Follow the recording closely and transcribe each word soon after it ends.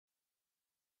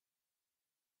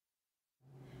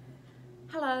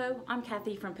Hello, I'm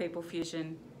Kathy from People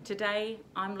Fusion. Today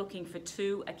I'm looking for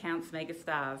 2 accounts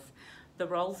megastars. The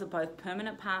roles are both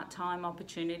permanent part-time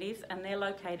opportunities and they're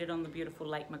located on the beautiful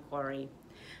Lake Macquarie.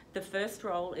 The first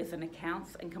role is an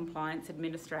accounts and compliance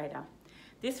administrator.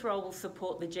 This role will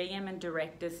support the GM and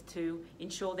directors to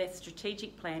ensure their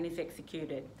strategic plan is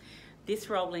executed. This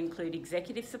role will include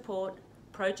executive support,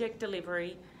 project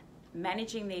delivery,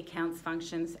 managing the accounts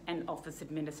functions and office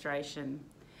administration.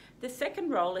 The second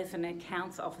role is an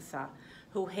accounts officer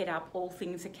who will head up all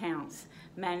things accounts,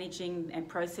 managing and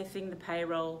processing the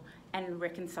payroll and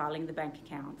reconciling the bank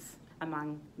accounts,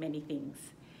 among many things.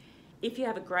 If you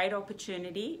have a great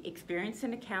opportunity, experience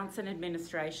in accounts and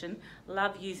administration,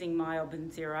 love using MyOb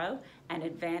and Xero, and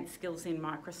advanced skills in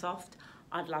Microsoft,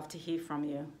 I'd love to hear from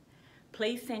you.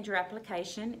 Please send your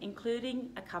application,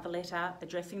 including a cover letter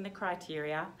addressing the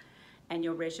criteria and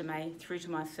your resume, through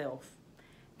to myself.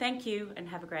 Thank you and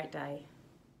have a great day.